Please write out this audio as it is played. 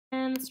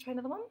Let's try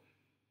another one.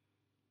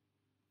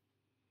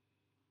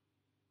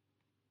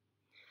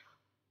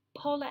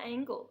 Polar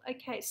angle.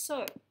 Okay,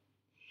 so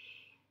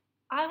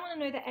I want to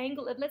know the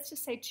angle of, let's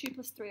just say 2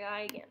 plus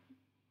 3i again.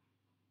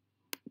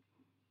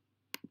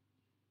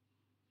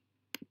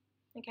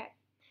 Okay,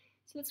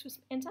 so let's just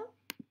enter.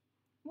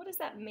 What does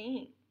that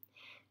mean?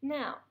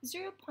 Now,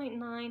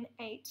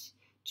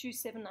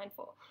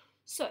 0.982794.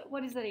 So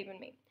what does that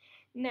even mean?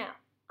 Now,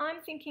 I'm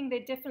thinking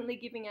they're definitely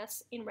giving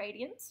us in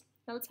radians.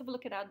 Now let's have a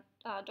look at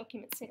our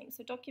document settings.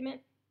 So document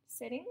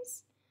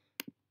settings.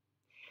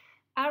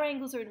 Our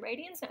angles are in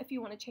radians. Now if you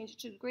want to change it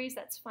to degrees,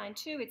 that's fine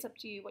too. It's up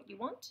to you what you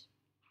want.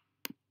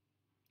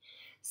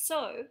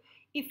 So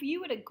if you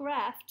were to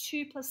graph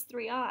 2 plus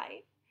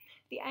 3i,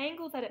 the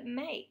angle that it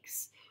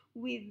makes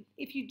with,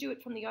 if you do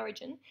it from the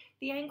origin,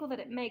 the angle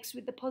that it makes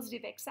with the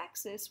positive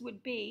x-axis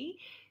would be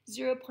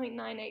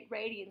 0.98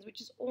 radians,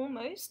 which is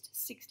almost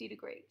 60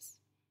 degrees.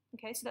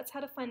 Okay, so that's how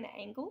to find the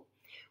angle,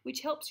 which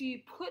helps you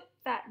put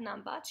that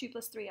number, 2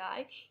 plus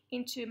 3i,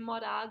 into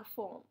mod arg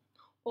form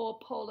or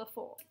polar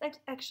form. Let's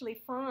actually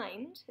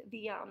find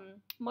the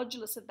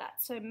modulus of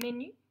that. So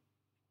menu,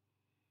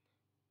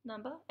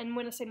 number, and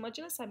when I say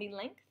modulus, I mean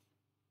length,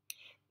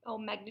 or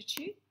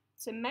magnitude.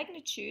 So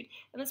magnitude,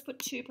 and let's put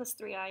 2 plus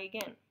 3i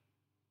again.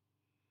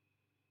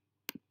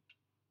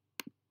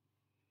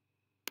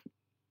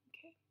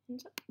 Okay,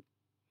 enter.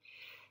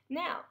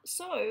 Now,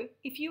 so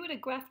if you were to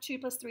graph 2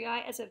 plus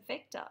 3i as a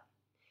vector,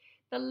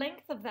 the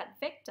length of that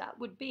vector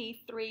would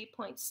be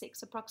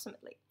 3.6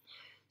 approximately.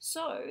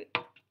 So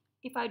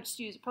if I just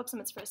use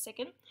approximates for a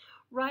second,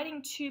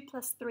 writing 2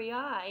 plus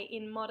 3i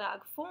in mod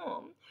arg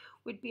form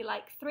would be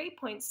like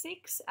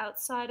 3.6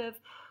 outside of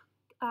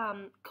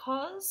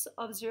cos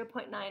of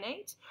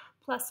 0.98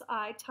 plus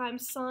I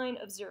times sine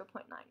of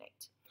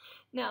 0.98.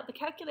 Now, the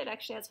calculator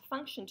actually has a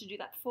function to do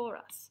that for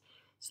us.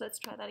 So let's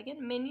try that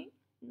again. Menu,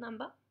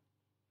 number,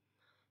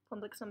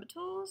 complex number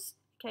tools.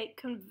 Okay,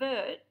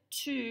 convert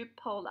to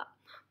polar.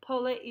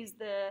 Polar is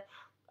the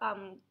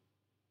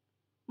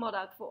mod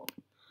arg form.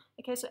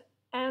 Okay, so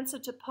answer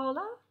to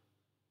polar.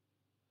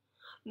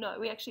 No,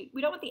 we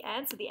don't want the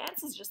answer. The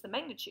answer is just the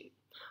magnitude.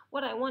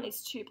 What I want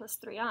is 2 plus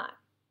 3i.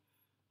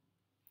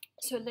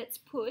 So let's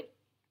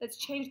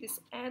change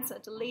this answer,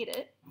 delete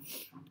it,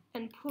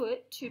 and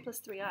put 2 plus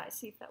 3i,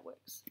 see if that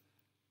works.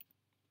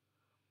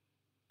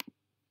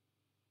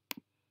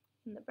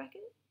 In the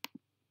bracket,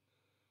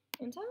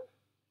 enter.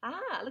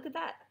 Ah, look at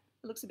that.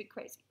 It looks a bit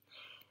crazy.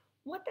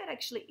 What that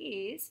actually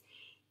is,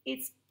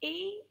 it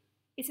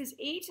says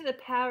e to the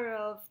power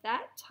of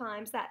that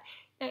times that.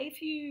 Now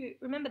if you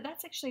remember,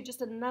 that's actually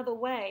just another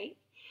way,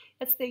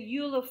 that's the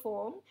Euler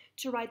form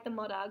to write the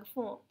mod arg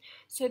form.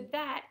 So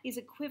that is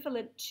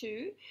equivalent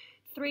to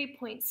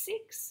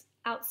 3.6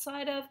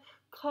 outside of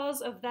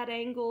cos of that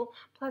angle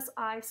plus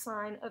I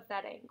sine of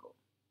that angle.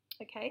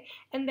 Okay,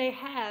 and they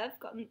have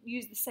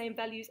used the same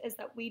values as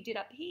that we did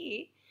up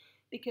here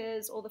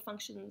because all the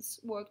functions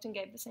worked and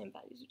gave the same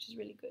values, which is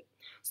really good.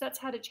 So that's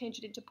how to change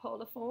it into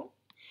polar form.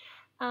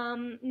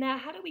 Now,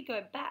 how do we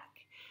go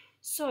back?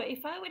 So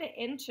if I were to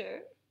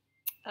enter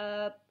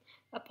a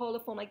polar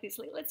form like this,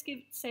 let's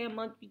give, say, a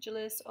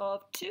modulus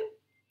of 2,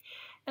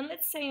 and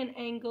let's say an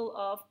angle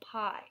of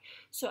pi.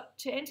 So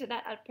to enter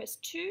that, I'd press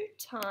 2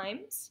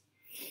 times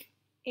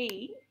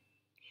e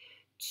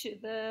to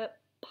the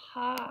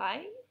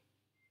pi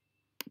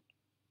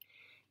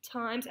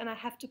times, and I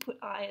have to put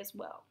I as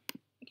well.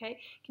 Okay,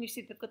 can you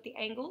see they've got the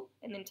angle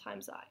and then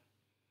times I.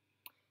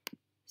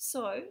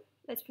 So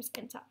let's press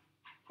enter.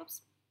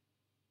 Oops.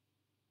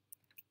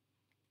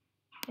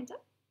 Enter.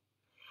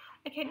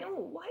 Okay, no,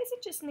 why is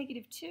it just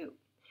 -2?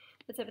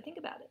 Let's have a think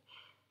about it.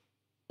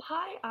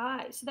 Pi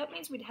I, so that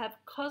means we'd have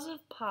cos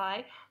of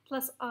pi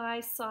plus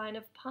I sine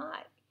of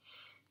pi.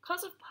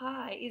 Cos of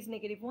pi is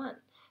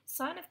 -1.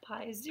 Sine of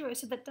pi is 0,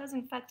 so that does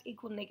in fact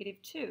equal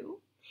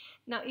 -2.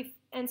 Now,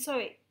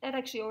 so that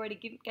actually already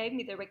gave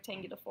me the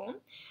rectangular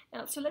form.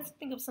 Now, so let's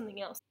think of something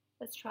else.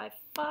 Let's try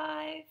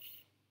 5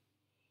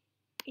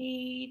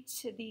 e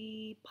to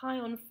the pi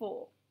on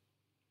 4.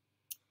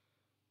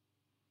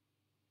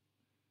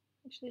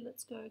 Actually,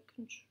 let's go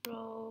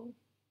control,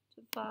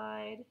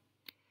 divide,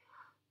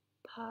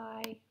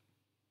 pi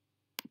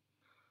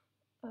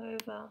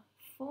over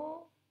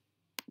 4,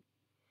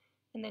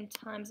 and then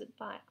times it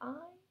by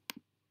I.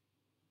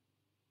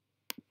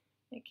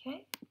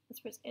 Okay, let's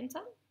press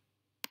enter.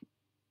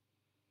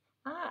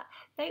 Ah,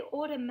 they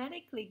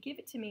automatically give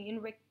it to me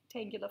in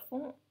rectangular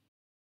form.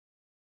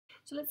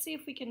 So let's see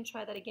if we can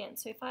try that again.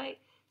 So if I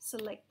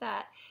select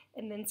that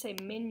and then say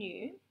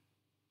menu,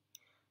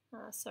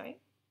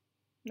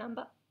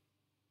 number,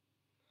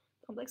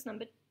 complex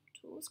number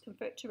tools,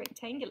 convert to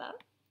rectangular,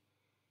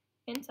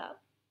 enter,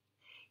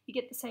 you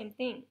get the same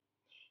thing.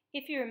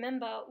 If you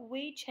remember,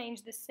 we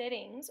changed the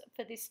settings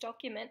for this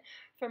document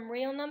from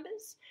real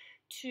numbers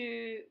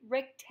to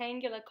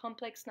rectangular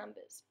complex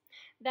numbers.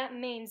 That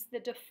means the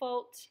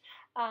default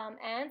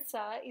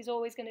answer is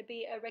always going to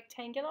be a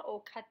rectangular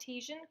or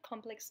Cartesian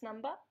complex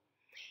number.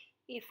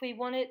 If we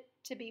want it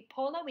to be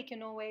polar, we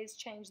can always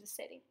change the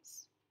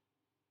settings.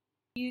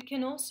 You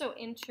can also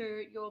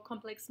enter your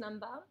complex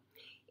number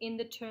in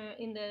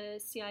the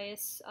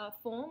CIS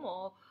form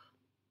or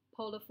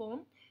polar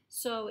form.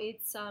 So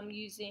it's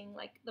using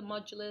like the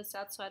modulus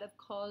outside of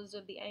cos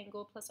of the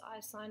angle plus I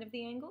sine of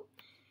the angle.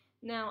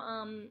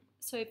 Now,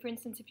 so for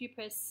instance, if you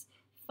press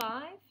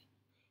 5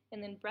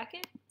 and then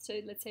bracket, so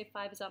let's say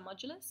 5 is our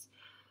modulus,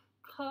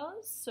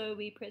 cos, so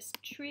we press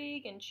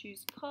trig and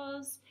choose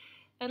cos,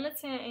 and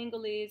let's say our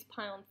angle is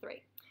pi on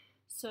 3.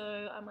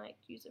 So I might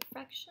use a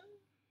fraction,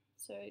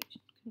 so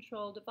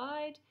control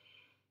divide,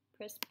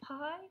 press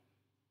pi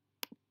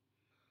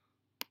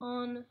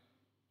on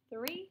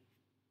 3.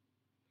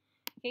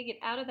 Okay, get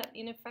out of that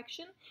inner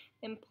fraction,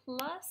 then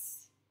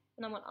plus,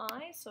 and I want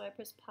I, so I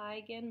press pi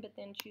again, but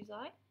then choose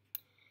I,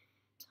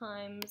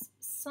 times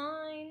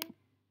sine,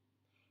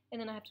 and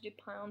then I have to do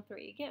pi on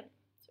 3 again.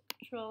 So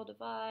control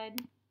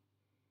divide,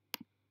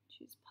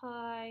 choose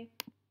pi,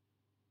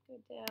 go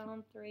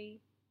down 3,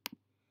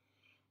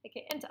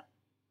 okay, enter.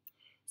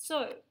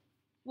 So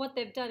what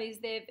they've done is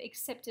they've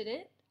accepted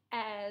it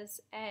as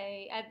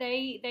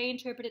they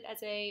interpret it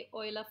as a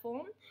Euler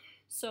form.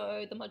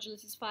 So the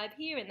modulus is 5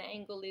 here, and the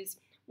angle is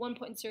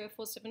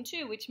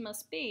 1.0472, which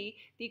must be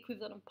the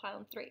equivalent of pi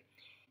on 3.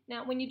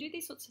 Now, when you do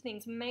these sorts of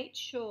things, make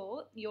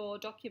sure your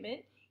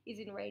document is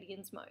in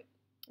radians mode,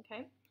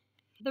 okay?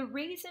 The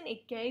reason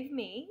it gave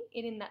me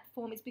it in that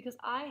form is because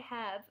I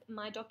have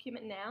my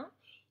document now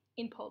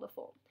in polar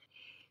form.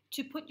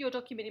 To put your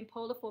document in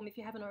polar form, if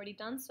you haven't already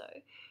done so,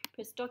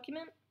 press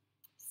Document,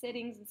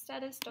 Settings and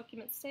Status,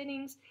 Document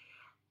Settings.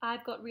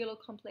 I've got real or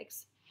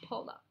complex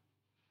polar,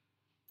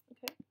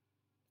 okay?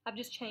 I've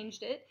just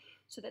changed it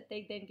so that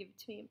they then give it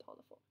to me in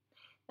polar form.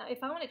 Now,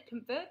 if I want to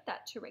convert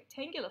that to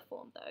rectangular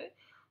form, though,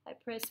 I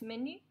press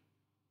Menu,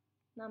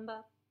 Number,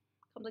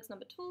 Complex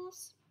Number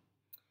Tools,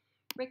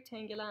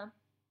 Rectangular,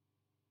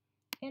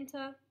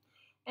 Enter,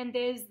 and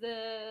there's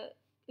the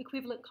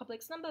equivalent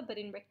complex number, but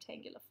in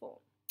rectangular form.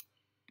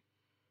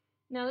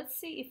 Now, let's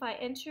see if I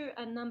enter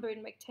a number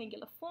in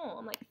rectangular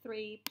form, like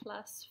 3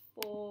 plus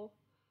 4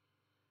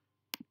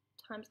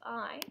 times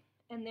I,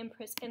 and then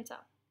press Enter.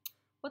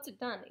 What's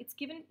it done? It's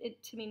given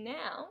it to me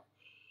now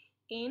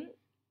in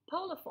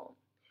polar form,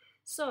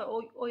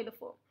 or Euler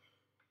form.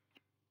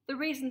 The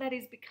reason that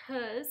is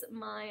because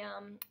my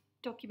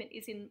document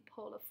is in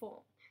polar form.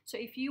 So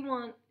if you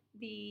want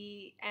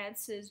the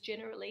answers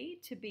generally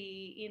to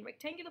be in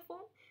rectangular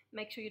form,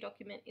 make sure your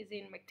document is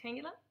in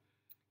rectangular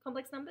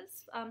complex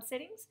numbers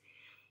settings.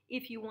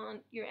 If you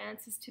want your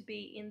answers to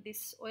be in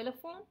this Euler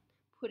form,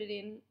 put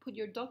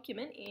your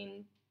document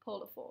in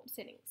polar form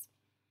settings.